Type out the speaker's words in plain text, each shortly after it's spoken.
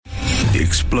The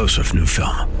explosive new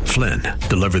film, Flynn,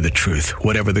 deliver the truth,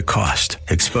 whatever the cost,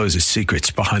 exposes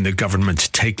secrets behind the government's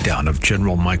takedown of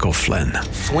General Michael Flynn.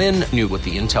 Flynn knew what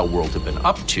the intel world had been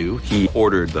up to. He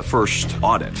ordered the first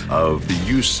audit of the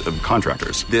use of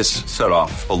contractors. This set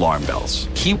off alarm bells.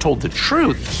 He told the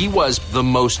truth. He was the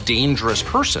most dangerous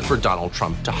person for Donald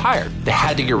Trump to hire. They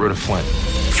had to get rid of Flynn.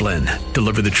 Flynn,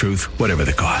 deliver the truth, whatever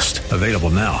the cost. Available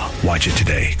now. Watch it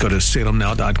today. Go to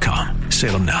salemnow.com.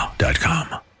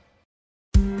 salemnow.com.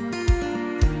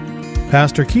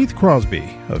 Pastor Keith Crosby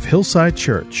of Hillside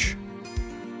Church.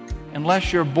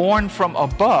 Unless you're born from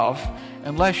above,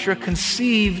 unless you're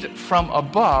conceived from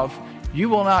above, you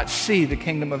will not see the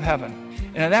kingdom of heaven.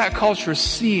 And in that culture,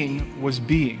 seeing was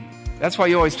being. That's why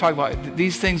you always talk about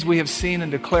these things we have seen and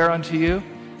declare unto you.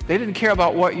 They didn't care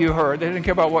about what you heard. They didn't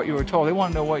care about what you were told. They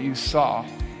want to know what you saw.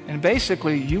 And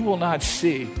basically, you will not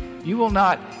see. You will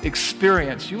not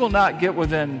experience. You will not get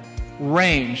within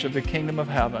range of the kingdom of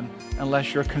heaven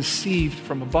unless you're conceived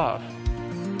from above.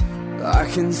 I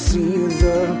can see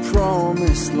the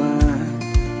promised land,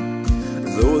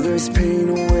 though there's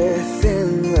pain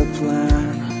within the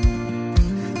plan.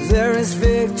 There is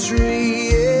victory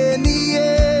in the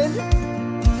end.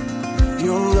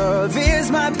 Your love is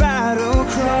my battle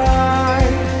cry,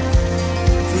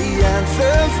 the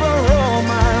answer for all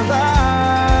my life.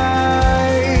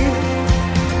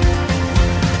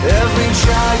 Every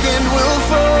giant will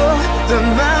fall, the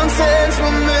mountains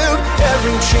will move,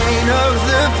 every chain of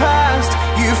the past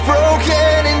you've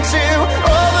broken into.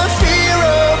 All the fear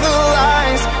of the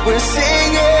lies, we're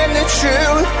singing the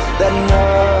truth, that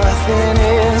nothing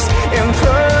is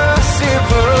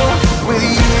impossible with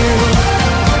you.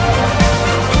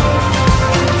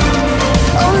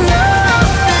 Oh,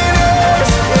 nothing is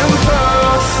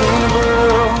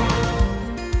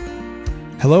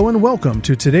impossible. Hello and welcome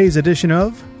to today's edition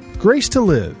of Grace to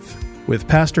Live with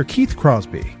Pastor Keith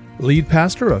Crosby, lead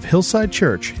pastor of Hillside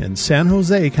Church in San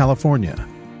Jose, California.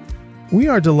 We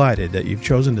are delighted that you've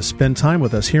chosen to spend time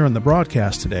with us here on the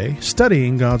broadcast today,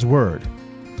 studying God's Word.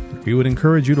 We would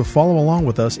encourage you to follow along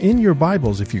with us in your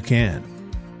Bibles if you can.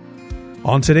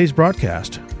 On today's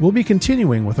broadcast, we'll be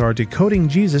continuing with our Decoding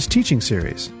Jesus teaching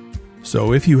series.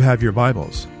 So if you have your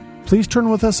Bibles, please turn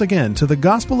with us again to the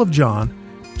Gospel of John,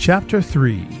 chapter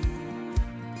 3.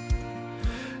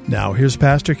 Now here's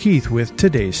Pastor Keith with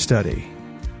today's study.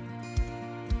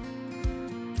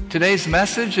 Today's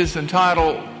message is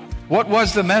entitled, What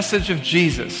Was the Message of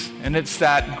Jesus? And it's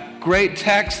that great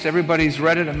text, everybody's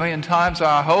read it a million times,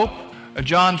 I hope.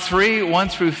 John 3, 1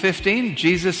 through 15,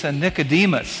 Jesus and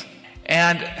Nicodemus.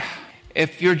 And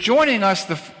if you're joining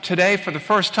us today for the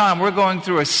first time, we're going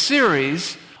through a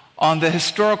series on the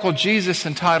historical Jesus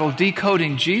entitled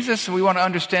Decoding Jesus, and we want to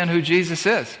understand who Jesus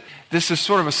is. This is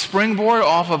sort of a springboard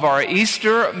off of our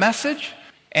Easter message,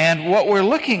 and what we're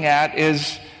looking at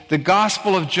is the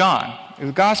Gospel of John.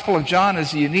 The Gospel of John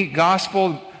is a unique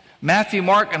gospel. Matthew,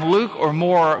 Mark, and Luke are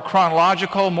more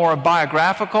chronological, more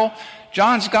biographical.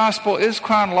 John's Gospel is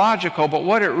chronological, but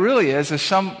what it really is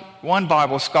one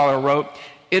Bible scholar wrote,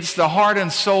 it's the heart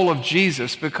and soul of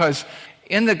Jesus, because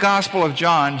in the Gospel of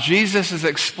John, Jesus is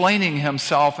explaining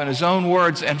himself in his own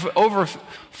words, and over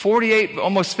 48,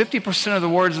 almost 50% of the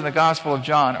words in the Gospel of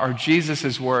John are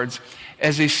Jesus' words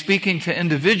as he's speaking to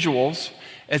individuals,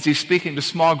 as he's speaking to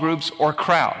small groups or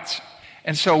crowds.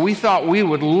 And so we thought we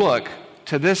would look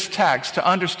to this text to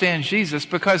understand Jesus,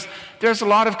 because there's a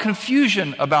lot of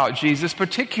confusion about Jesus,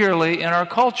 particularly in our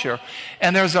culture.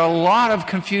 And there's a lot of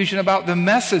confusion about the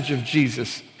message of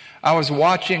Jesus. I was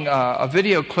watching a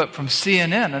video clip from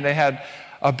CNN, and they had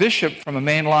a bishop from a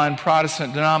mainline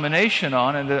Protestant denomination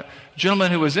on, and the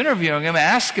gentleman who was interviewing him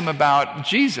asked him about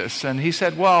Jesus. And he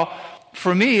said, well,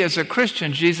 for me as a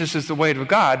Christian, Jesus is the way to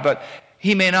God, but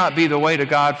he may not be the way to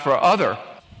God for other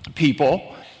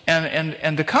people.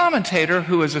 And the commentator,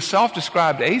 who is a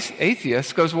self-described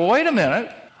atheist, goes, well, wait a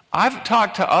minute. I've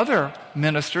talked to other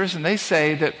ministers, and they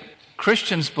say that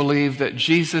Christians believe that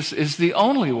Jesus is the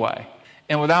only way,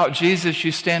 and without Jesus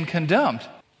you stand condemned.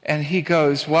 And he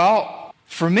goes, well,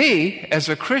 for me, as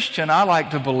a Christian, I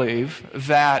like to believe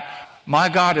that my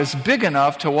God is big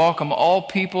enough to welcome all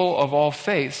people of all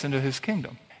faiths into his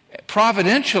kingdom.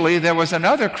 Providentially, there was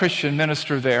another Christian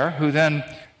minister there who then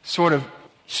sort of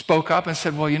spoke up and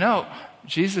said, well, you know,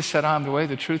 Jesus said, I'm the way,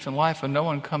 the truth, and life, and no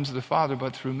one comes to the Father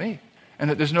but through me. And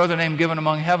that there's no other name given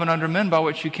among heaven under men by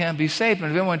which you can be saved.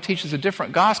 And if anyone teaches a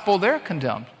different gospel, they're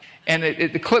condemned. And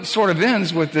the clip sort of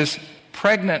ends with this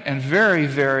pregnant and very,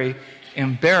 very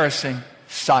embarrassing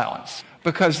silence.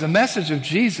 Because the message of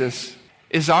Jesus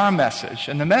is our message.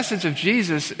 And the message of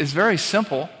Jesus is very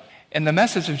simple. And the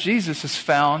message of Jesus is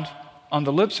found on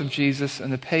the lips of Jesus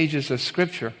in the pages of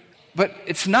Scripture. But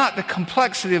it's not the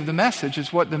complexity of the message,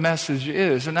 it's what the message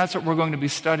is, and that's what we're going to be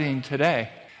studying today.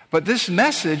 But this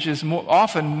message is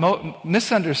often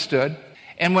misunderstood,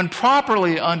 and when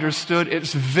properly understood,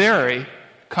 it's very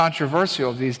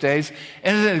controversial these days.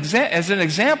 And as an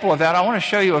example of that, I want to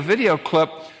show you a video clip,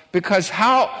 because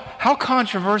how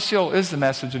controversial is the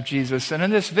message of Jesus? And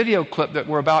in this video clip that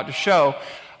we're about to show,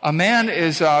 a man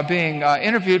is being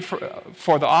interviewed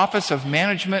for the Office of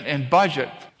Management and Budget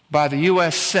by the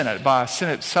U.S. Senate, by a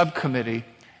Senate subcommittee,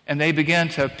 and they began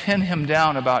to pin him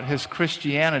down about his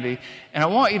Christianity. And I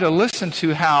want you to listen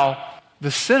to how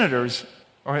the senators,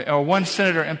 or one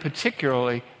senator in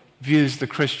particularly, views the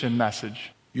Christian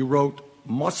message. You wrote,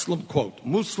 quote,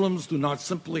 Muslims do not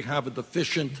simply have a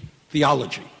deficient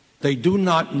theology. They do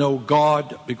not know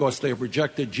God because they have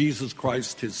rejected Jesus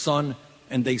Christ, his son,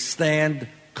 and they stand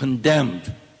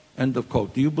condemned. End of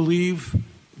quote. Do you believe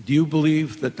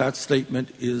that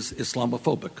statement is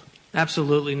Islamophobic?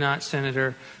 Absolutely not,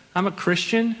 Senator. I'm a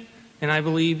Christian, and I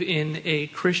believe in a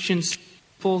Christian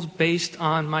principles based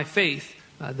on my faith.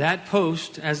 That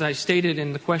post, as I stated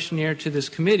in the questionnaire to this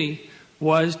committee,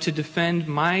 was to defend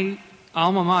my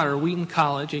alma mater, Wheaton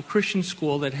College, a Christian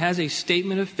school that has a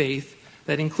statement of faith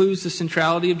that includes the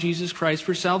centrality of Jesus Christ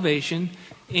for salvation.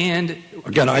 And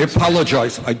again, I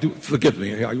apologize. Forgive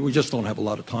me. We just don't have a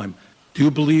lot of time. Do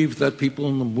you believe that people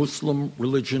in the Muslim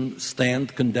religion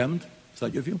stand condemned? Is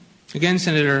that your view? Again,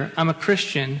 Senator, I'm a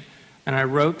Christian, and I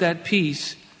wrote that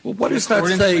piece. Well, what does that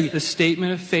say? The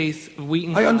statement of faith of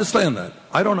Wheaton. I understand that.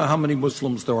 I don't know how many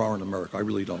Muslims there are in America. I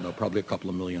really don't know. Probably a couple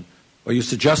of million. Are you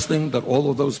suggesting that all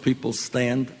of those people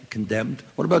stand condemned?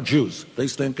 What about Jews? They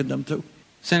stand condemned too?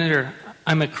 Senator,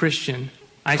 I'm a Christian.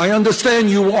 I understand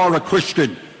you are a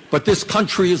Christian, but this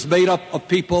country is made up of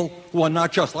people who are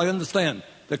not just. I understand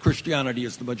that Christianity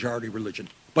is the majority religion,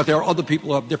 but there are other people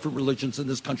who have different religions in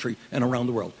this country and around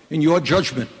the world. In your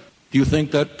judgment, do you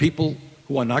think that people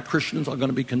who are not Christians are going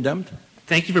to be condemned?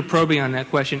 Thank you for probing on that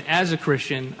question. As a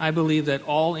Christian, I believe that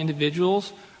all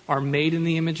individuals are made in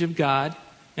the image of God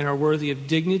and are worthy of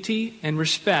dignity and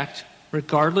respect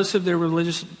regardless of their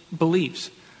religious beliefs.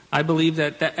 I believe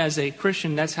that as a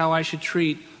Christian, that's how I should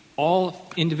treat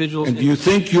all individuals. And do you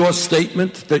think your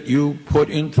statement that you put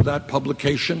into that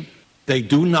publication, they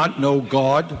do not know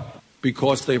God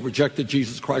because they've rejected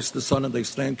Jesus Christ the Son and they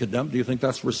stand condemned, do you think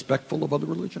that's respectful of other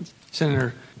religions?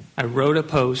 Senator, I wrote a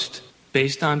post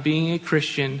based on being a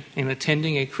Christian and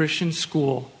attending a Christian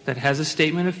school that has a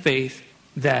statement of faith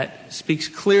that speaks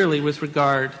clearly with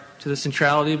regard to the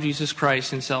centrality of Jesus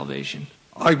Christ in salvation.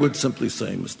 I would simply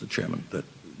say, Mr. Chairman, that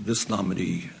this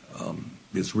nominee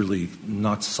is really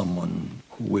not someone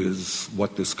who is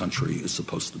what this country is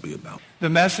supposed to be about. The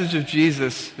message of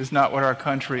Jesus is not what our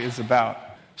country is about.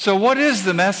 So what is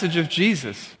the message of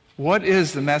Jesus? What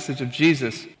is the message of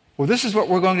Jesus? Well, this is what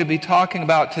we're going to be talking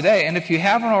about today. And if you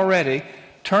haven't already,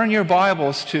 turn your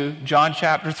Bibles to John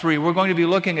chapter 3. We're going to be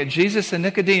looking at Jesus and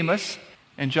Nicodemus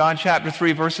in John chapter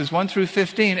 3, verses 1 through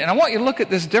 15. And I want you to look at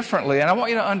this differently, and I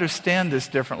want you to understand this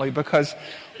differently, because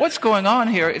what's going on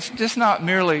here, it's just not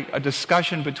merely a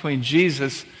discussion between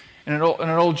Jesus and an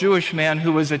old Jewish man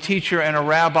who was a teacher and a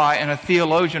rabbi and a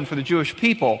theologian for the Jewish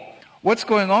people. What's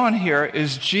going on here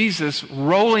is Jesus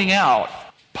rolling out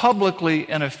publicly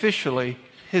and officially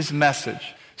his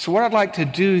message. So what I'd like to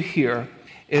do here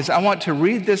is I want to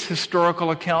read this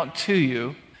historical account to you.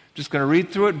 I'm just going to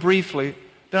read through it briefly.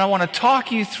 Then I want to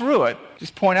talk you through it,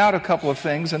 just point out a couple of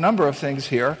things, a number of things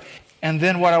here. And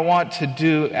then what I want to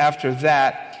do after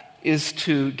that is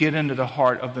to get into the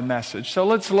heart of the message. So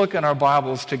let's look in our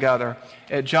Bibles together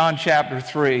at John chapter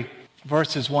 3,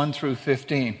 verses 1 through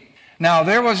 15. Now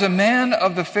there was a man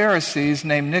of the Pharisees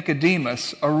named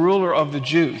Nicodemus, a ruler of the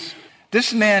Jews.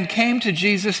 This man came to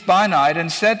Jesus by night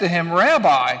and said to him,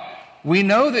 Rabbi, we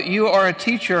know that you are a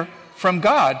teacher from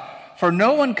God, for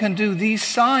no one can do these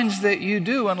signs that you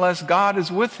do unless God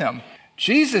is with him.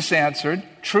 Jesus answered,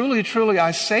 Truly, truly,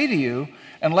 I say to you,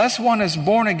 unless one is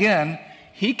born again,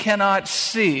 he cannot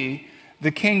see the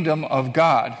kingdom of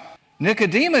God.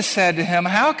 Nicodemus said to him,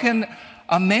 How can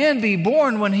a man be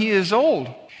born when he is old?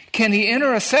 Can he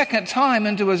enter a second time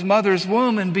into his mother's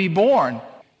womb and be born?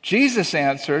 Jesus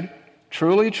answered,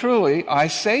 Truly, truly, I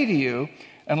say to you,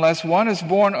 unless one is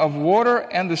born of water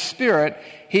and the Spirit,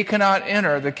 he cannot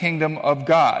enter the kingdom of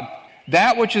God.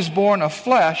 That which is born of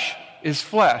flesh is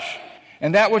flesh,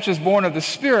 and that which is born of the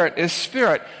Spirit is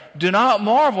spirit. Do not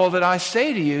marvel that I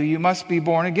say to you, you must be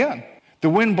born again. The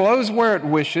wind blows where it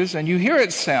wishes, and you hear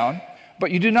its sound,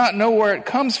 but you do not know where it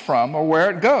comes from or where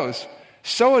it goes.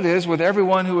 So it is with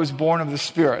everyone who is born of the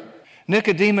Spirit.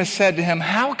 Nicodemus said to him,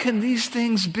 How can these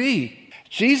things be?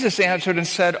 Jesus answered and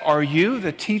said, "Are you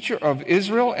the teacher of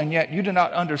Israel, and yet you do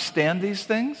not understand these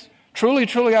things? Truly,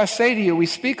 truly, I say to you, we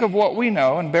speak of what we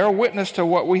know and bear witness to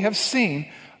what we have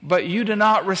seen, but you do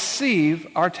not receive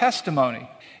our testimony.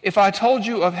 If I told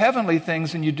you of heavenly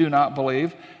things and you do not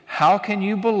believe, how can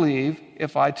you believe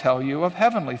if I tell you of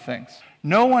heavenly things?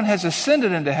 No one has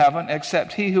ascended into heaven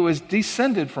except he who is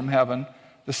descended from heaven,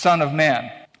 the Son of Man.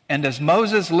 And as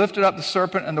Moses lifted up the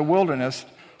serpent in the wilderness,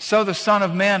 so the Son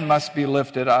of Man must be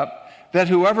lifted up, that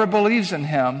whoever believes in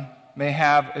him may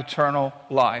have eternal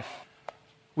life."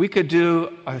 We could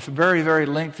do a very, very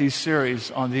lengthy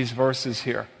series on these verses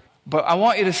here. But I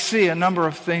want you to see a number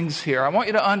of things here. I want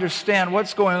you to understand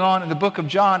what's going on in the book of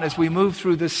John as we move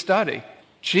through this study.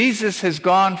 Jesus has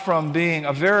gone from being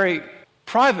a very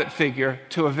private figure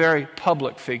to a very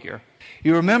public figure.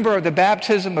 You remember the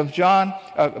baptism of John,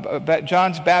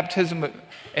 John's baptism,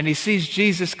 and he sees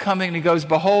Jesus coming and he goes,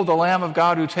 "Behold the Lamb of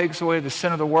God who takes away the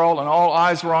sin of the world," and all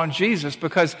eyes were on Jesus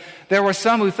because there were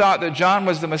some who thought that John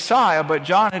was the Messiah, but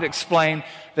John had explained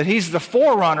that he's the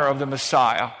forerunner of the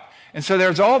Messiah. And so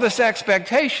there's all this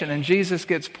expectation, and Jesus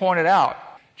gets pointed out.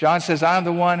 John says, "I'm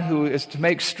the one who is to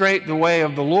make straight the way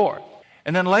of the Lord."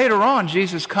 And then later on,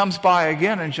 Jesus comes by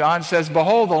again, and John says,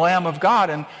 "Behold the Lamb of God."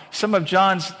 And some of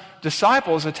John's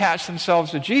disciples attached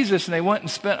themselves to Jesus, and they went and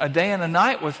spent a day and a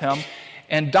night with him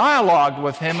and dialogued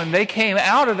with him, and they came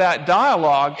out of that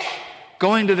dialogue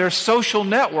going to their social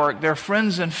network, their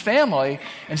friends and family,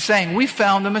 and saying, "We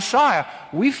found the Messiah.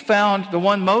 We found the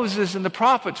one Moses and the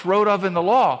prophets wrote of in the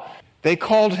law." They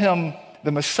called him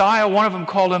the Messiah. One of them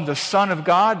called him the Son of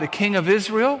God, the King of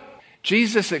Israel.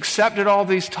 Jesus accepted all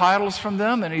these titles from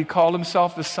them, and he called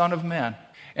himself the Son of Man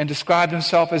and described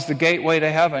himself as the gateway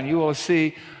to heaven. You will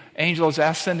see angels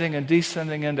ascending and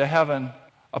descending into heaven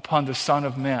upon the Son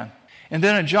of Man. And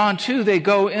then in John 2, they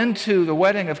go into the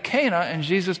wedding of Cana, and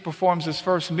Jesus performs his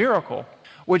first miracle,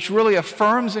 which really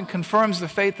affirms and confirms the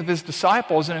faith of his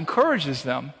disciples and encourages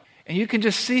them. And you can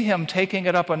just see him taking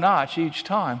it up a notch each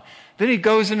time. Then he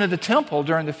goes into the temple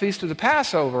during the Feast of the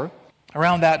Passover,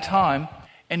 around that time,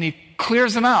 and he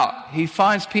clears them out. He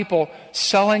finds people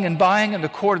selling and buying in the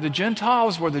court of the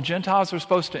Gentiles, where the Gentiles are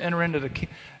supposed to enter into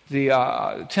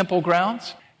the temple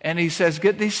grounds. And he says,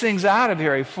 "Get these things out of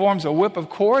here." He forms a whip of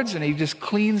cords, and he just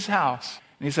cleans house.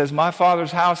 And he says, "My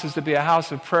Father's house is to be a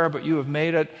house of prayer, but you have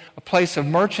made it a place of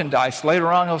merchandise."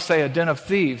 Later on, he'll say, "A den of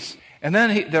thieves." And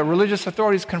then the religious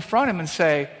authorities confront him and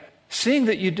say, "Seeing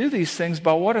that you do these things,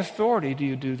 by what authority do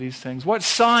you do these things? What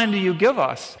sign do you give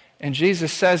us?" And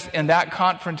Jesus says in that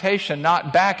confrontation,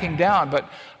 not backing down, but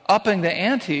upping the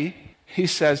ante, he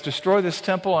says, "Destroy this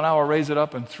temple and I will raise it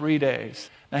up in 3 days."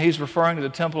 Now he's referring to the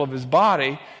temple of his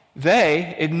body.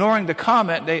 They, ignoring the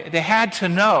comment, they had to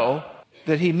know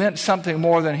that he meant something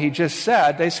more than he just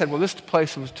said. They said, "Well, this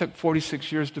place took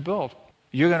 46 years to build.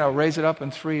 You're going to raise it up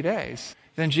in 3 days."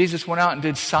 Then Jesus went out and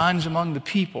did signs among the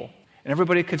people, and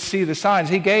everybody could see the signs.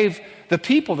 He gave the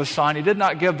people the sign. He did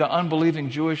not give the unbelieving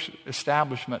Jewish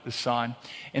establishment the sign.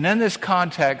 And in this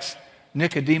context,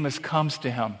 Nicodemus comes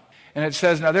to him. And it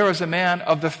says, "Now there was a man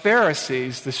of the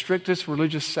Pharisees," the strictest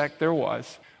religious sect there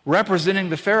was, representing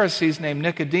the Pharisees, named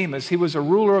Nicodemus. He was a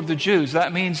ruler of the Jews.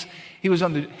 That means he was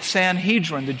on the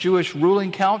Sanhedrin, the Jewish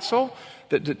ruling council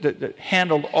that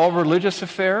handled all religious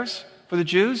affairs for the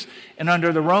Jews, and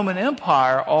under the Roman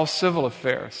Empire, all civil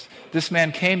affairs. This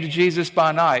man came to Jesus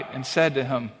by night and said to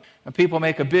him, and people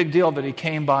make a big deal that he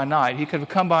came by night. He could have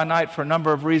come by night for a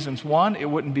number of reasons. One, it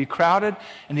wouldn't be crowded,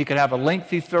 and he could have a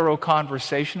lengthy, thorough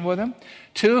conversation with him.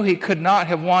 Two, he could not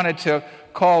have wanted to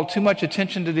call too much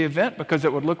attention to the event because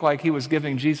it would look like he was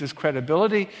giving Jesus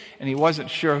credibility, and he wasn't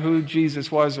sure who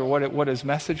Jesus was or what his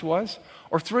message was.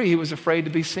 Or three, he was afraid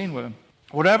to be seen with him.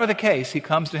 Whatever the case, he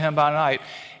comes to him by night,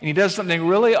 and he does something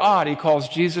really odd. He calls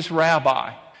Jesus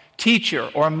Rabbi. Teacher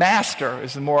or master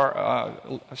is the more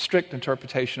strict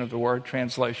interpretation of the word,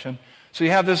 translation. So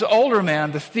you have this older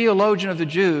man, the theologian of the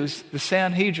Jews, the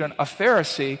Sanhedrin, a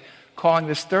Pharisee, calling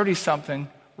this 30-something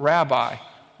rabbi.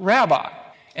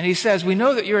 And he says, "We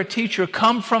know that you're a teacher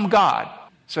come from God."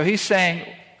 So he's saying,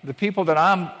 the people that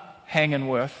I'm hanging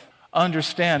with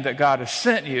understand that God has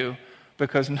sent you,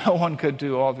 because no one could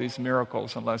do all these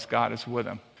miracles unless God is with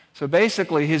him. So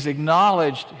basically, he's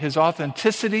acknowledged his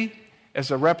authenticity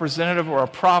as a representative or a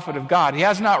prophet of God. He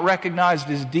has not recognized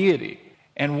his deity.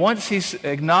 And once he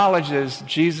acknowledges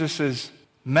Jesus'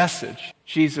 message,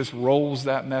 Jesus rolls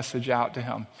that message out to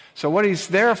him. So what he's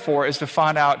there for is to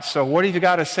find out, so what have you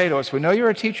got to say to us? We know you're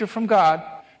a teacher from God.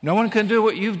 No one can do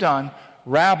what you've done.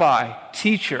 Rabbi,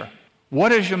 teacher,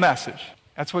 what is your message?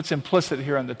 That's what's implicit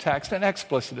here in the text and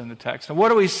explicit in the text. And what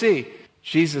do we see?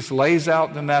 Jesus lays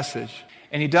out the message.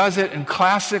 And he does it in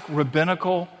classic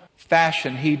rabbinical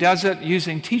fashion. He does it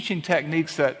using teaching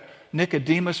techniques that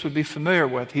Nicodemus would be familiar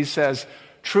with. He says,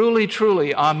 truly,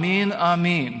 truly, amin,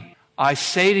 amin, I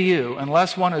say to you,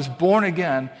 unless one is born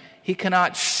again, he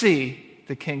cannot see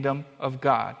the kingdom of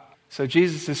God. So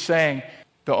Jesus is saying,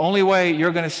 the only way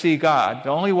you're going to see God, the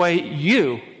only way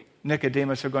you,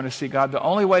 Nicodemus, are going to see God, the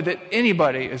only way that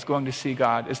anybody is going to see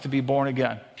God is to be born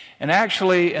again. And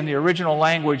actually, in the original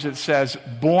language, it says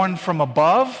born from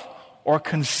above or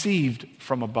conceived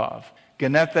from above.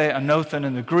 Genethe anothen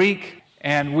in the Greek,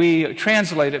 and we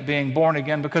translate it being born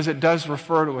again because it does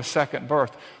refer to a second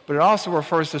birth. But it also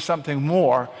refers to something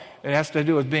more. It has to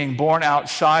do with being born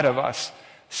outside of us.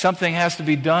 Something has to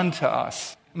be done to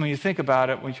us. When you think about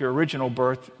it, with your original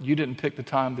birth, you didn't pick the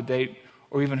time, the date,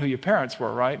 or even who your parents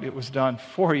were, right? It was done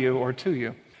for you or to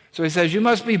you. So he says, you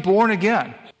must be born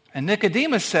again. And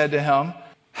Nicodemus said to him,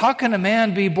 how can a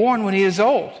man be born when he is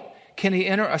old? Can he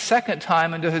enter a second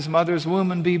time into his mother's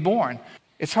womb and be born?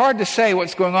 It's hard to say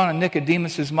what's going on in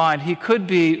Nicodemus' mind. He could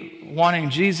be wanting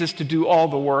Jesus to do all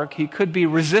the work. He could be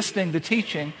resisting the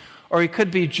teaching, or he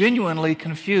could be genuinely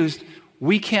confused.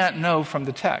 We can't know from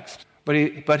the text.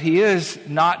 But he is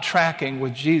not tracking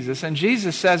with Jesus. And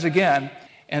Jesus says again,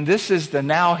 and this is the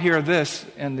now hear this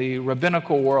in the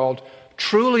rabbinical world,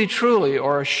 truly, truly,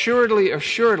 or assuredly,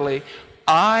 assuredly,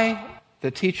 I,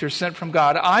 the teacher sent from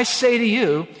God, I say to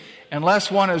you,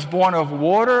 unless one is born of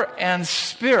water and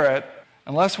spirit,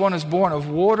 he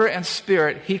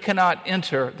cannot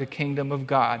enter the kingdom of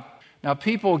God. Now,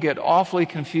 people get awfully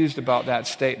confused about that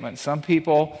statement. Some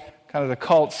people, kind of the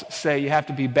cults, say you have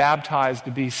to be baptized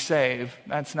to be saved.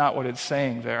 That's not what it's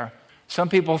saying there. Some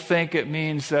people think it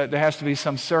means that there has to be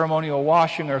some ceremonial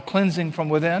washing or cleansing from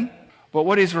within. But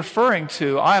what he's referring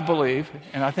to, I believe,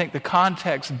 and I think the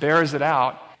context bears it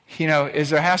out, is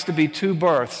there has to be two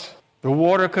births. The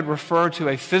water could refer to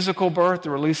a physical birth,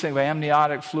 the releasing of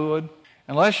amniotic fluid.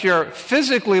 Unless you're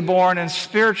physically born and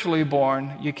spiritually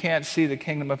born, you can't see the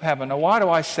kingdom of heaven. Now, why do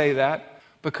I say that?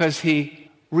 Because he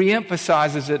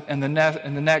reemphasizes it in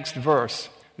the next verse.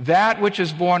 That which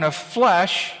is born of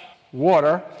flesh,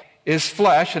 water, is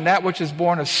flesh, and that which is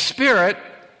born of spirit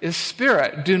is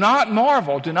spirit. Do not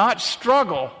marvel, do not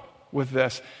struggle with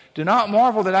this. Do not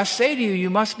marvel that I say to you, you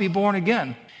must be born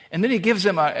again. And then he gives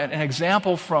them an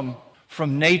example from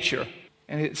nature.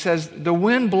 And it says, the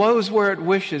wind blows where it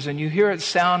wishes, and you hear its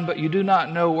sound, but you do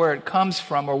not know where it comes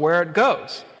from or where it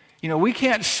goes. We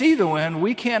can't see the wind,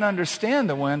 we can't understand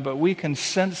the wind, but we can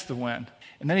sense the wind.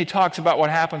 And then he talks about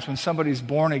what happens when somebody's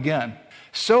born again.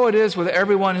 So it is with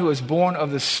everyone who is born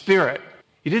of the Spirit.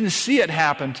 You didn't see it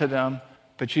happen to them,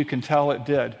 but you can tell it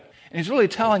did. And he's really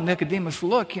telling Nicodemus,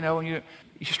 look, when you're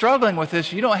struggling with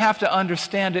this, you don't have to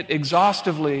understand it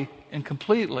exhaustively and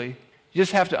completely. You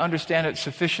just have to understand it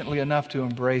sufficiently enough to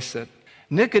embrace it.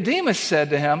 Nicodemus said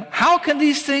to him, how can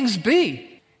these things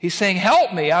be? He's saying,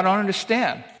 help me, I don't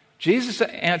understand. Jesus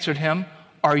answered him,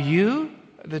 are you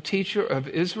the teacher of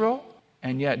Israel,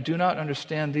 and yet do not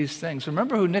understand these things?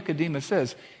 Remember who Nicodemus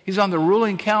is. He's on the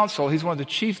ruling council. He's one of the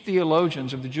chief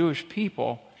theologians of the Jewish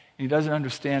people, and he doesn't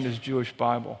understand his Jewish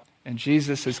Bible. And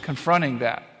Jesus is confronting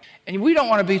that. And we don't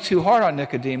want to be too hard on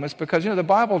Nicodemus because, the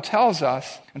Bible tells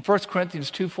us in 1 Corinthians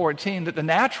 2:14 that the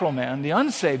natural man, the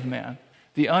unsaved man,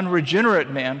 the unregenerate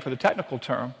man, for the technical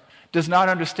term, does not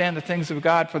understand the things of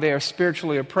God, for they are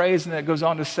spiritually appraised. And it goes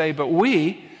on to say, but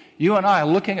we, you and I,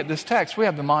 looking at this text, we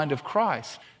have the mind of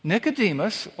Christ.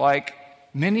 Nicodemus, like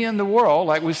many in the world,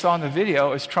 like we saw in the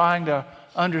video, is trying to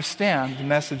understand the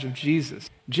message of Jesus.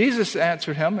 Jesus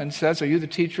answered him and says, are you the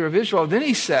teacher of Israel? Then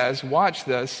he says, watch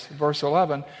this, verse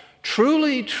 11,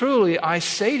 truly, truly, I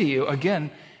say to you,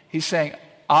 again, he's saying,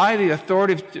 I, the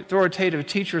authoritative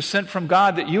teacher sent from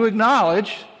God that you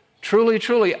acknowledge, truly,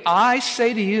 truly, I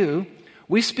say to you,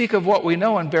 we speak of what we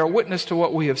know and bear witness to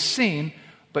what we have seen,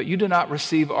 but you do not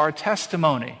receive our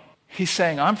testimony. He's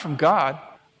saying, I'm from God.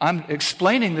 I'm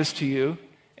explaining this to you,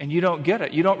 and you don't get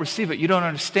it. You don't receive it. You don't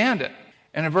understand it.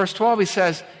 And in verse 12, he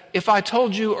says, if I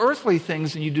told you earthly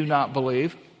things and you do not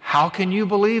believe, how can you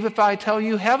believe if I tell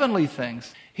you heavenly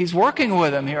things? He's working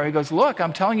with him here. He goes, look,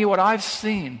 I'm telling you what I've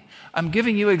seen. I'm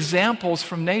giving you examples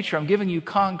from nature. I'm giving you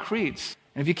concretes.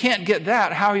 And if you can't get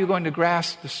that, how are you going to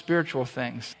grasp the spiritual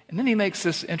things? And then he makes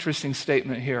this interesting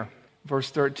statement here,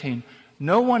 verse 13.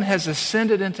 No one has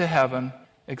ascended into heaven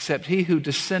except he who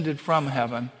descended from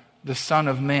heaven, the Son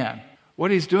of Man.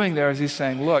 What he's doing there is he's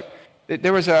saying, look,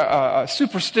 there was a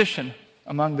superstition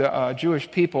among the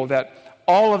Jewish people that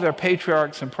all of their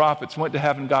patriarchs and prophets went to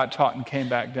heaven, got taught, and came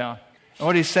back down. And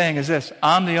what he's saying is this,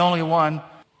 I'm the only one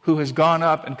who has gone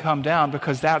up and come down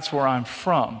because that's where I'm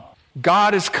from.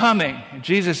 God is coming.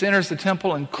 Jesus enters the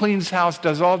temple and cleans house,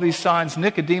 does all these signs.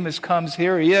 Nicodemus comes,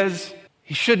 here he is.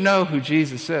 He should know who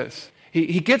Jesus is.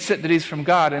 He gets it that he's from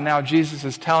God, and now Jesus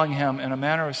is telling him, in a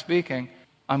manner of speaking,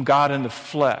 I'm God in the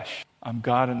flesh. I'm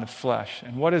God in the flesh.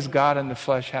 And what does God in the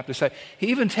flesh have to say? He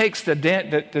even takes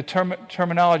the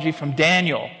terminology from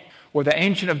Daniel, where the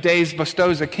Ancient of Days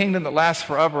bestows a kingdom that lasts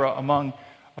forever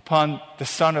upon the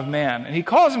Son of Man. And he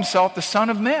calls himself the Son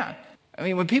of Man. I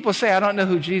mean, when people say, I don't know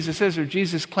who Jesus is, or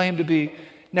Jesus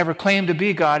never claimed to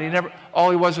be God,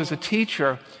 all he was a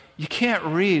teacher, you can't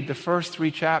read the first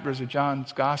 3 chapters of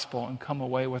John's Gospel and come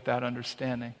away with that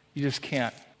understanding. You just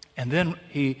can't. And then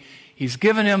he's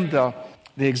given him the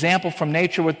example from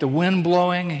nature with the wind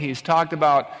blowing. He's talked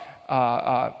about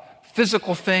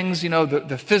physical things,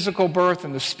 the physical birth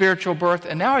and the spiritual birth.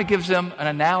 And now he gives him an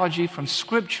analogy from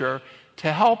Scripture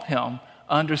to help him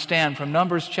understand. From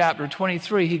Numbers chapter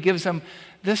 23, he gives him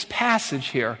this passage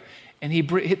here. And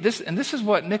this is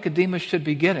what Nicodemus should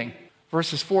be getting.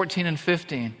 Verses 14 and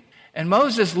 15. And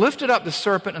Moses lifted up the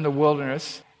serpent in the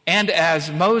wilderness, and as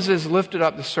Moses lifted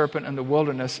up the serpent in the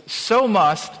wilderness, so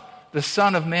must the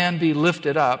Son of Man be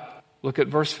lifted up. Look at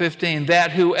verse 15.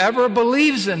 That whoever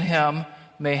believes in him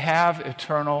may have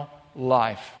eternal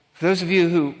life. For those of you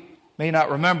who may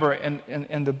not remember,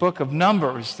 in the book of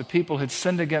Numbers, the people had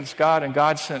sinned against God, and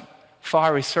God sent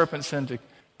fiery serpents in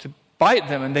to bite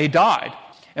them, and they died.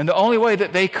 And the only way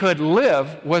that they could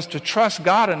live was to trust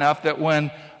God enough that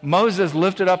when Moses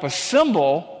lifted up a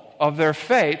symbol of their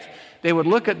faith, they would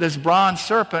look at this bronze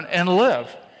serpent and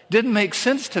live. Didn't make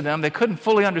sense to them. They couldn't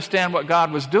fully understand what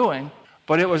God was doing,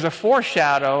 but it was a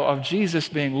foreshadow of Jesus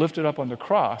being lifted up on the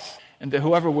cross, and that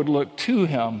whoever would look to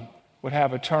him would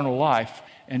have eternal life.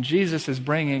 And Jesus is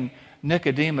bringing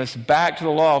Nicodemus back to the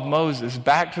law of Moses,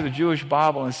 back to the Jewish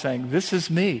Bible, and saying, this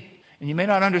is me. And you may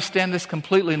not understand this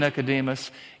completely,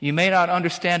 Nicodemus. You may not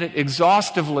understand it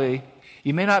exhaustively.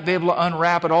 You may not be able to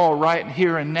unwrap it all right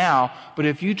here and now. But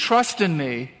if you trust in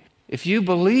me, if you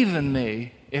believe in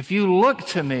me, if you look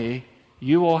to me,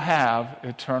 you will have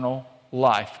eternal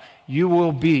life. You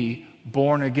will be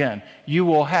born again. You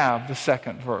will have the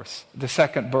second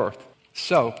birth.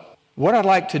 So, what I'd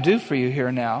like to do for you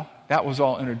here now, that was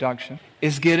all introduction,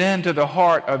 is get into the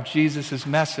heart of Jesus'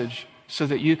 message so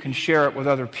that you can share it with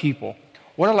other people.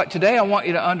 Today I want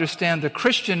you to understand the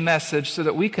Christian message so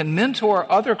that we can mentor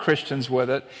other Christians with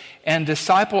it and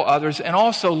disciple others and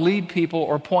also lead people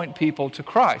or point people to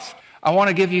Christ. I want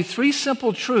to give you 3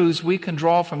 simple truths we can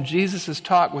draw from Jesus'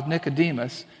 talk with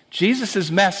Nicodemus, Jesus'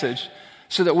 message,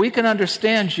 so that we can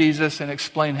understand Jesus and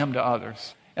explain him to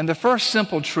others. And the first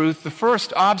simple truth, the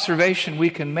first observation we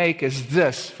can make is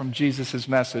this from Jesus'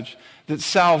 message, that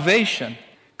salvation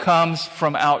comes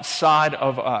from outside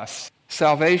of us.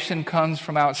 Salvation comes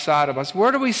from outside of us.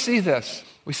 Where do we see this?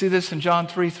 We see this in John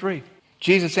 3:3.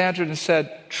 Jesus answered and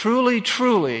said, truly,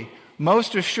 truly,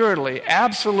 most assuredly,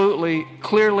 absolutely,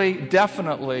 clearly,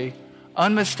 definitely,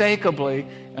 unmistakably,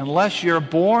 unless you're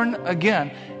born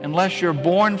again, unless you're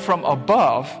born from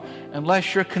above,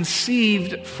 unless you're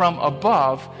conceived from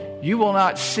above, you will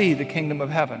not see the kingdom of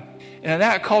heaven. And in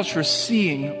that culture,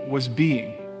 seeing was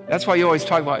being. That's why you always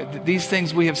talk about these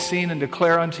things we have seen and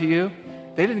declare unto you.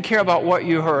 They didn't care about what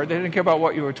you heard. They didn't care about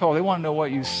what you were told. They want to know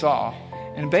what you saw.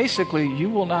 And basically, you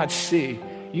will not see.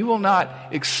 You will not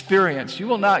experience. You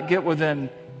will not get within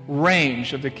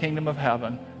range of the kingdom of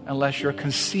heaven unless you're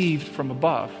conceived from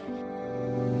above.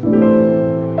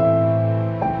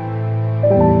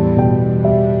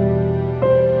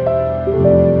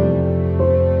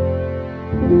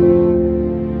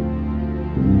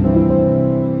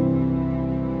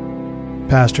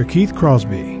 Pastor Keith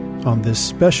Crosby on this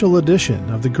special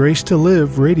edition of the Grace to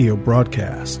Live radio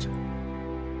broadcast.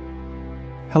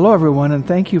 Hello, everyone, and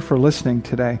thank you for listening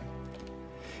today.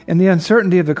 In the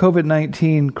uncertainty of the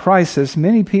COVID-19 crisis,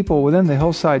 many people within the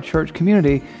Hillside Church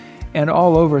community and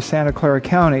all over Santa Clara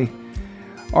County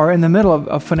are in the middle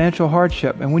of financial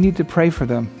hardship, and we need to pray for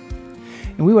them.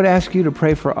 And we would ask you to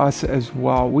pray for us as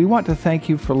well. We want to thank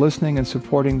you for listening and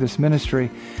supporting this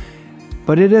ministry.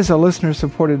 But it is a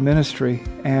listener-supported ministry,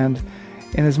 and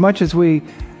as much as we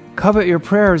covet your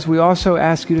prayers, we also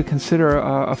ask you to consider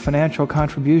a financial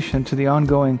contribution to the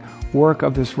ongoing work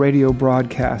of this radio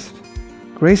broadcast.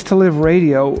 Grace to Live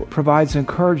Radio provides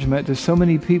encouragement to so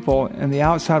many people in the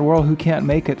outside world who can't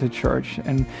make it to church,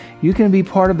 and you can be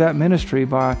part of that ministry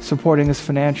by supporting us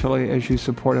financially as you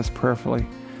support us prayerfully.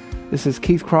 This is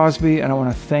Keith Crosby, and I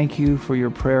want to thank you for your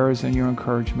prayers and your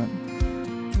encouragement.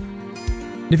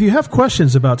 If you have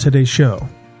questions about today's show,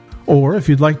 or if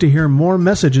you'd like to hear more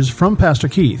messages from Pastor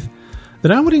Keith,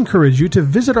 then I would encourage you to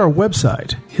visit our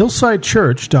website,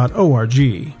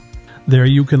 hillsidechurch.org. There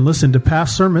you can listen to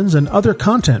past sermons and other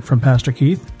content from Pastor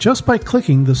Keith just by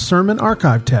clicking the Sermon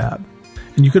Archive tab.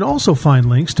 And you can also find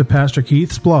links to Pastor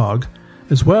Keith's blog,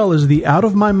 as well as the Out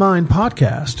of My Mind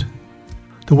podcast.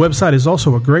 The website is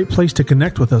also a great place to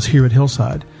connect with us here at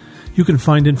Hillside. You can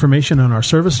find information on our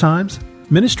service times,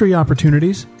 ministry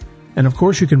opportunities, and of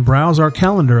course you can browse our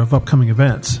calendar of upcoming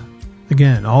events.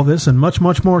 Again, all this and much,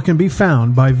 much more can be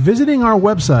found by visiting our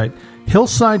website,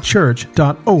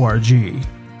 hillsidechurch.org.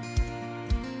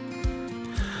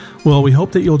 Well, we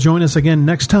hope that you'll join us again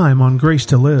next time on Grace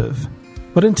to Live.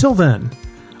 But until then,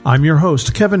 I'm your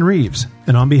host, Kevin Reeves,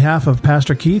 and on behalf of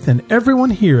Pastor Keith and everyone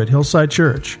here at Hillside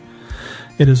Church,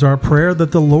 it is our prayer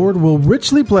that the Lord will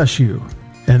richly bless you,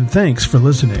 and thanks for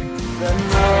listening.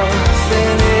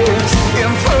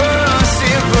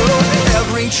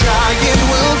 Every giant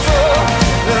will fall,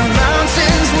 the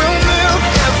mountains will move,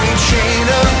 every chain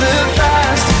of the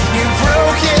past you've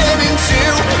broken into.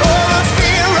 All the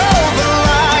fear of the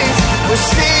lies, we're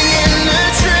seeing the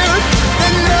truth,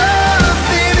 that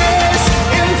nothing is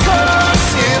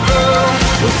impossible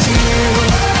with you.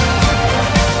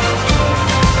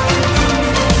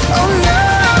 Oh,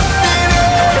 nothing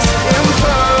is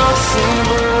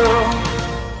impossible.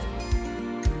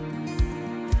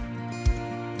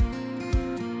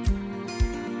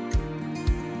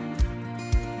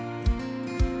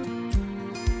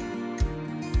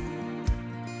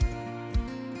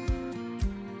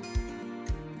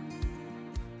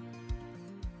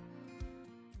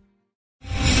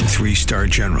 Three-star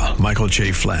General Michael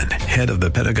J. Flynn, head of the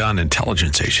Pentagon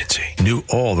Intelligence Agency, knew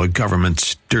all the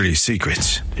government's dirty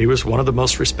secrets. He was one of the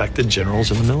most respected generals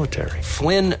in the military.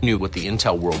 Flynn knew what the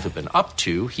intel world had been up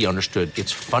to. He understood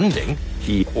its funding.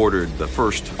 He ordered the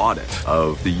first audit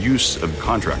of the use of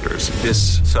contractors.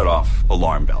 This set off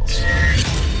alarm bells.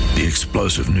 The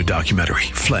explosive new documentary,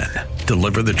 Flynn,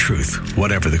 Deliver the Truth,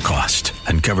 Whatever the Cost,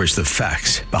 uncovers the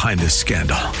facts behind this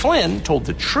scandal. Flynn told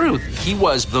the truth. He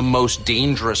was the most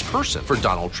dangerous person for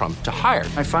Donald Trump to hire.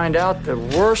 I find out the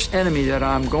worst enemy that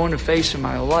I'm going to face in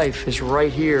my life is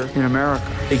right here in America.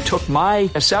 They took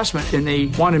my assessment and they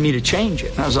wanted me to change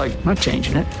it. And I was like, I'm not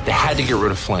changing it. They had to get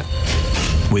rid of Flynn.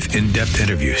 With in-depth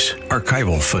interviews,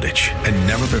 archival footage, and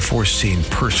never-before-seen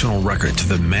personal records of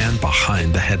the man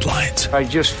behind the headlines. I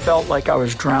just felt like I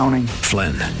was drowning.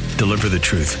 Flynn, Deliver the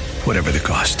Truth, Whatever the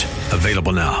Cost.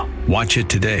 Available now. Watch it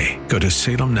today. Go to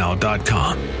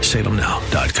salemnow.com.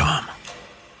 salemnow.com.